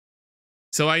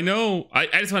So I know I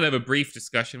just want to have a brief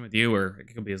discussion with you, or it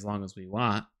can be as long as we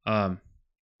want.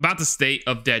 About the state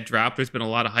of Deadrop. There's been a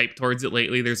lot of hype towards it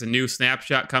lately. There's a new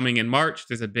snapshot coming in March.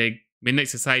 There's a big Midnight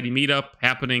Society meetup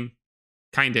happening,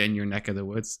 kind of in your neck of the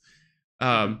woods,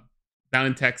 down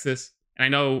in Texas. And I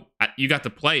know you got to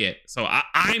play it, so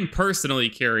I'm personally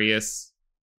curious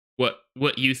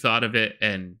what you thought of it,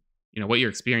 and what your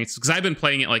experience, because I've been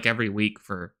playing it like every week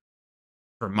for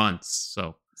months.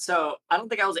 So I don't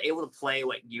think I was able to play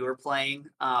what you were playing,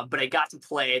 but I got to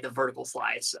play the vertical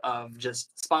slice of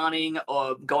just spawning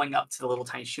or going up to the little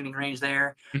tiny shooting range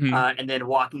there, and then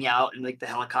walking out and like the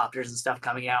helicopters and stuff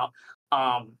coming out.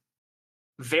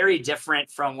 Very different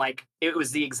from like it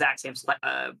was the exact same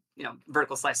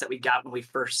vertical slice that we got when we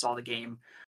first saw the game,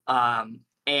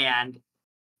 and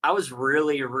I was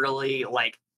really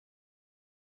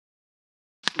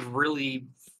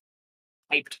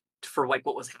hyped for like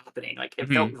what was happening. Like it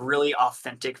felt really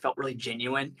authentic, felt really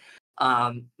genuine.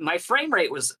 My frame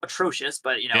rate was atrocious,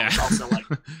 but it's also like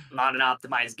not an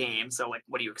optimized game, so like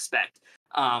what do you expect?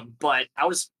 But I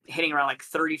was hitting around like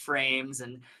 30 frames,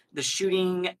 and the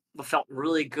shooting felt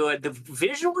really good.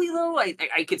 Visually though,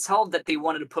 I could tell that they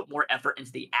wanted to put more effort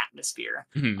into the atmosphere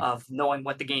of knowing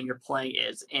what the game you're playing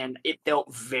is, and it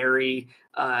felt very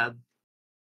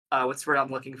what's the word I'm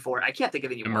looking for? I can't think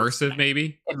of any immersive,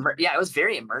 maybe. Yeah, it was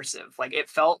very immersive. Like it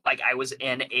felt like I was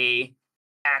in a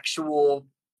actual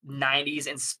 90s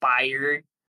inspired,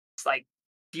 like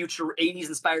future 80s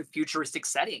inspired futuristic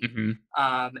setting.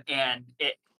 And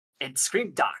it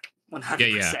screamed Doc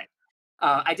 100%. Yeah.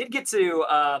 I did get to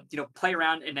play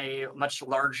around in a much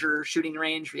larger shooting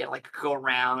range. We had to like go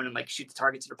around and like shoot the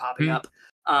targets that are popping up.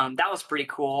 That was pretty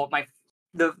cool.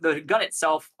 The gun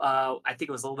itself, I think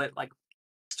it was a little bit like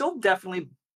still definitely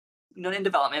in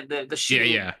development. The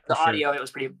shooting, the audio, it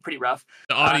was pretty rough.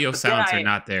 The audio sounds are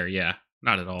not there. Yeah,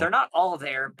 not at all. They're not all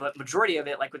there, but majority of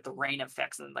it, like with the rain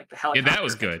effects and like the helicopter. Yeah, that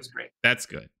was good. That's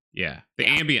good. Yeah, the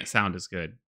ambient sound is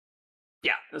good.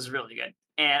 Yeah, it was really good,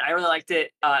 and I really liked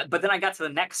it. But then I got to the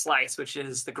next slice, which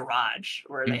is the garage,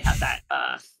 where they had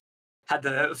that had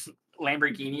the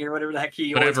Lamborghini or whatever the heck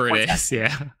whatever it is.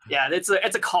 Yeah, it's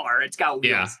a car. It's got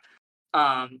wheels.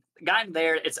 Got in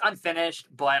there. It's unfinished,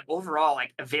 but overall,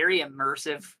 like a very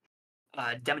immersive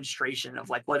demonstration of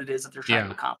like what it is that they're trying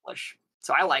to accomplish.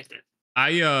 So I liked it.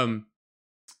 One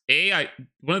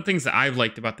of the things that I've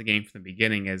liked about the game from the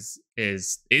beginning is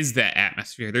that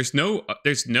atmosphere. There's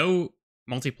no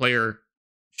multiplayer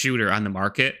shooter on the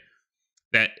market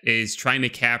that is trying to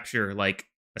capture like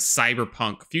a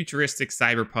futuristic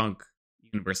cyberpunk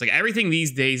universe. Like everything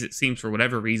these days, it seems for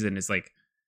whatever reason is like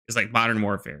Modern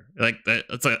Warfare. Like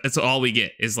that's all we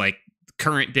get is like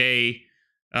current day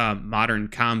modern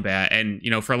combat. And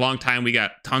for a long time we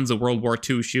got tons of World War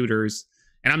II shooters,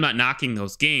 and I'm not knocking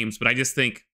those games, but I just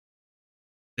think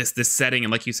this setting,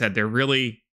 and like you said, they're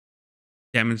really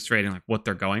demonstrating like what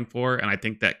they're going for, and I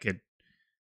think that could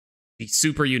be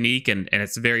super unique, and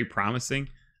it's very promising.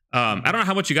 I don't know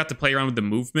how much you got to play around with the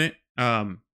movement,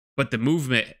 but the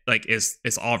movement like is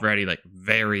already like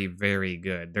very, very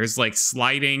good. There's like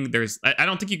sliding. I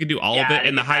don't think you can do all of it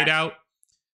in the hideout.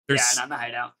 Not in the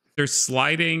hideout. There's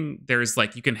sliding. There's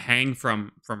like you can hang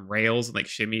from rails and like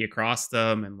shimmy across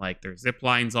them, and like there's zip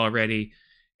lines already.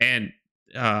 And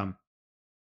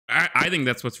I think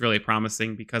that's what's really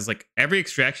promising, because like every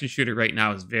extraction shooter right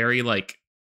now is very like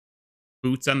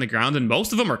boots on the ground, and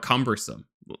most of them are cumbersome.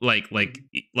 Like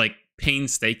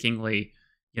painstakingly,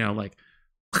 like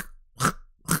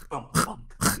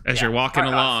as you're walking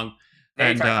along,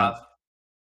 and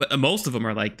but most of them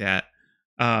are like that.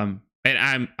 And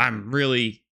I'm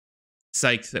really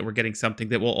psyched that we're getting something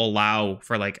that will allow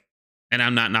for like, and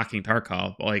I'm not knocking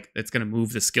Tarkov, but like it's going to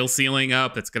move the skill ceiling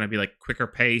up. It's going to be like quicker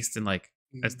paced and like,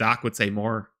 as Doc would say,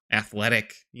 more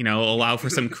athletic, allow for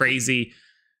some crazy,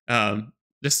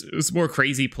 just more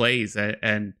crazy plays.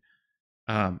 And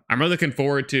I'm really looking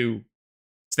forward to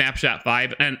Snapshot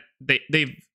 5. And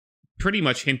they've pretty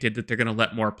much hinted that they're going to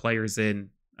let more players in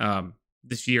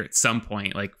this year at some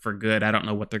point, like for good. I don't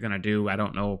know what they're going to do. I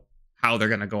don't know how they're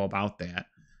going to go about that.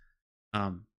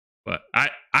 But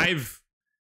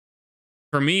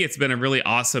for me, it's been a really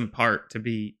awesome part to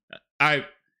be,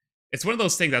 it's one of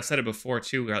those things, I've said it before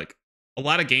too, where like a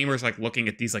lot of gamers like looking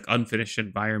at these like unfinished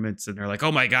environments and they're like,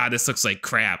 oh my God, this looks like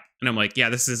crap. And I'm like, yeah,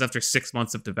 this is after 6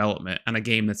 months of development on a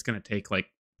game that's going to take like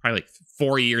probably like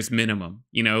 4 years minimum,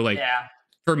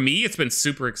 For me, it's been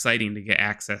super exciting to get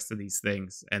access to these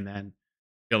things and then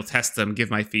be able to test them, give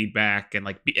my feedback, and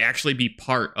like be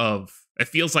part of, it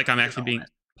feels like I'm actually being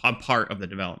a part of the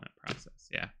development process.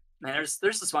 Yeah. Man, there's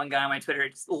this one guy on my Twitter. I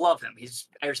just love him.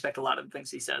 I respect a lot of the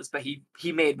things he says, but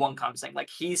he made one comment saying like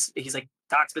he's like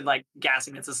Doc's been like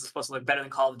gassing that this is supposed to look better than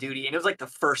Call of Duty, and it was like the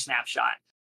first snapshot.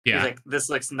 Yeah. He's like, this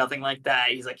looks nothing like that.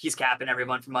 He's like, he's capping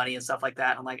everyone for money and stuff like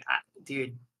that. I'm like,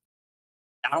 dude,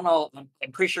 I don't know.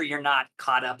 I'm pretty sure you're not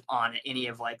caught up on any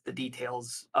of like the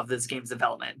details of this game's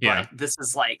development. Yeah. But this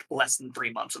is like less than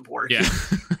 3 months of work. Yeah.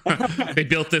 They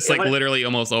built this like literally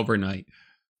almost overnight.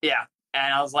 Yeah.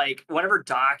 And I was like, whenever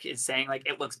Doc is saying like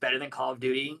it looks better than Call of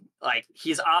Duty, like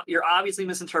you're obviously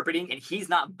misinterpreting, and he's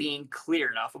not being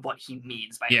clear enough of what he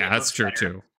means by yeah, that's true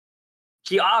too.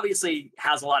 He obviously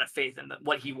has a lot of faith in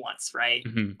what he wants, right?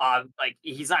 Mm-hmm. Like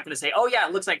he's not going to say, "Oh yeah,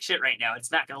 it looks like shit right now. It's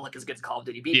not going to look as good as Call of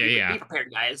Duty." Be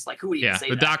prepared, guys. Like who would even say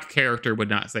the that? Doc character would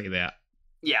not say that.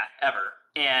 Yeah, ever.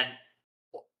 And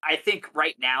I think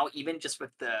right now, even just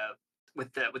with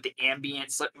the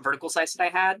ambient vertical slice that I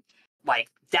had, like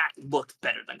that looked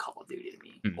better than Call of Duty to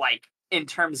me. Like in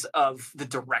terms of the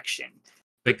direction,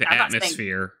 like the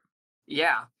atmosphere.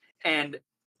 Yeah, and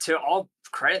to all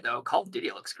credit though, Call of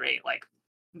Duty looks great. Like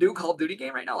new Call of Duty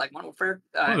game right now, like Modern Warfare,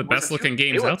 one of the best looking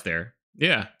games out there.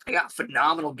 Yeah, I got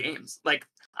phenomenal games. Like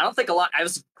I don't think a lot. I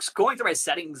was going through my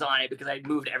settings on it because I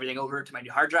moved everything over to my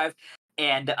new hard drive.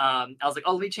 And I was like,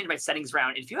 oh, let me change my settings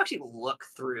around. And if you actually look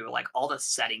through like all the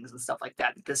settings and stuff like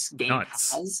that this game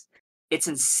has, it's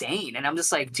insane. And I'm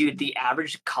just like, dude, the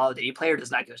average Call of Duty player does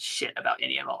not give a shit about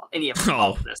any of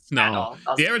all this. No, at all.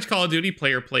 The average Call of Duty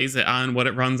player plays it on what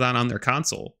it runs on their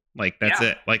console. Like that's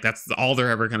it. Like that's all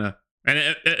they're ever gonna. And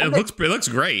it looks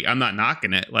great. I'm not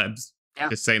knocking it.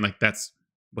 Just saying like that's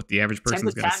what the average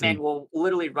person's gonna see. Catman will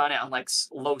literally run it on like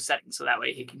low settings, so that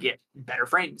way he can get better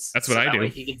frames. That's what I do.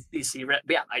 He can see.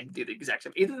 Yeah, I do the exact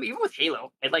same. Even with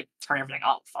Halo, I'd like turn everything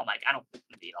off. I'm like, I don't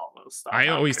need all those stuff. I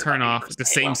always turn off the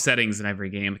same settings in every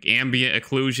game. Like ambient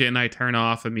occlusion, I turn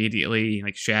off immediately.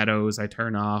 Like shadows, I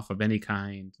turn off of any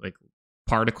kind. Like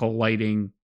particle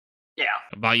lighting,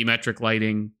 volumetric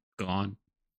lighting, gone.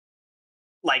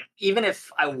 Like, even if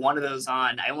I wanted those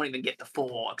on, I won't even get the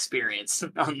full experience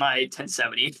on my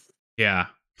 1070. Yeah.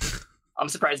 I'm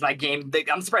surprised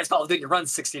I'm surprised Call of Duty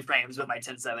runs 60 frames with my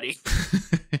 1070.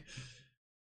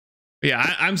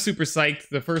 Yeah, I'm super psyched.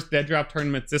 The first Deadrop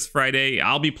tournament's this Friday.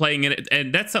 I'll be playing it,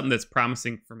 and that's something that's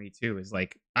promising for me too. Is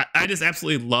like I just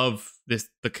absolutely love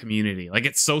the community. Like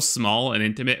it's so small and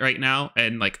intimate right now,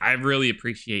 and like I really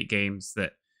appreciate games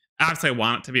that obviously I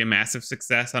want it to be a massive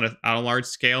success on a large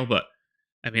scale, but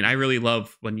I mean, I really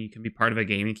love when you can be part of a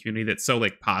gaming community that's so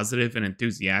like positive and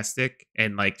enthusiastic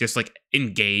and like just like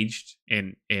engaged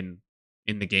in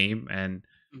the game, and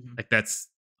like that's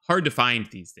hard to find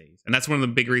these days. And that's one of the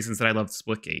big reasons that I loved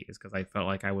Splitgate is because I felt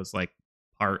like I was like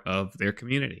part of their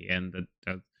community and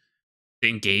to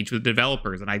engage with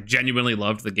developers, and I genuinely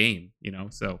loved the game, you know.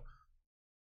 So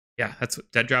yeah, that's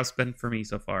what Deadrop's been for me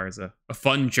so far, is a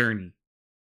fun journey.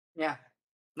 Yeah,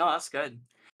 no, that's good.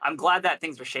 I'm glad that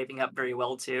things are shaping up very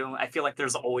well too. I feel like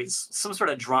there's always some sort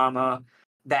of drama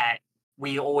that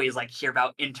we always like hear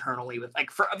about internally with like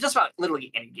for just about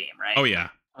literally any game, right? Oh yeah.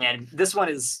 And this one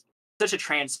is such a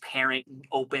transparent,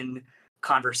 open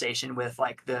conversation with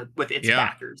like its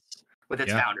backers, with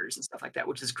its founders and stuff like that,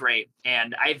 which is great.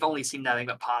 And I've only seen nothing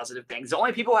but positive things. The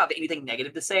only people who have anything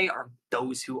negative to say are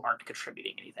those who aren't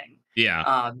contributing anything.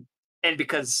 Yeah. And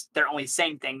because they're only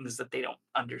saying things that they don't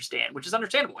understand, which is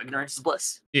understandable. Ignorance is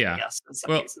bliss. Yeah. I guess, in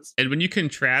some cases. And when you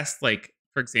contrast, like,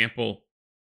 for example,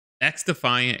 X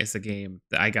Defiant is a game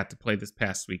that I got to play this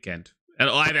past weekend.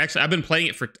 And I've been playing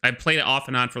it I played it off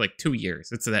and on for like 2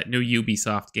 years. It's that new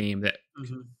Ubisoft game that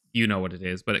you know what it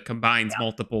is, but it combines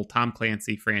multiple Tom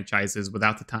Clancy franchises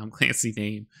without the Tom Clancy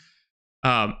name.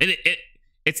 And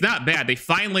it's not bad. They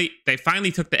finally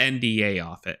took the NDA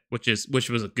off it, which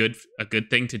was a good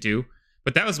thing to do.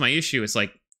 But that was my issue. It's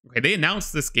like, okay, they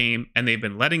announced this game and they've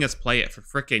been letting us play it for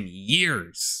freaking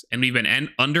years, and we've been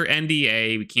under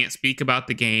NDA. We can't speak about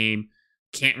the game.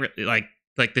 Can't really like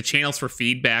the channels for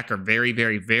feedback are very,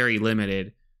 very, very limited,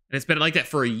 and it's been like that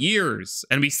for years,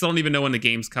 and we still don't even know when the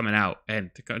game's coming out. And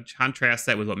to contrast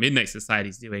that with what Midnight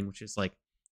Society's doing, which is like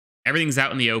everything's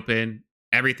out in the open.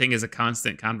 Everything is a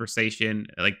constant conversation.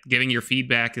 Like giving your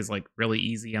feedback is like really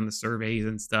easy on the surveys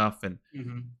and stuff. And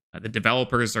the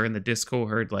developers are in the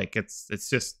Discord. Like it's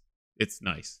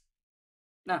nice.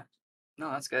 No,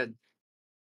 that's good.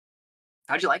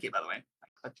 How'd you like it, by the way?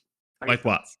 Like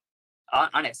what?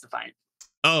 On X Defiant.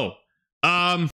 Oh,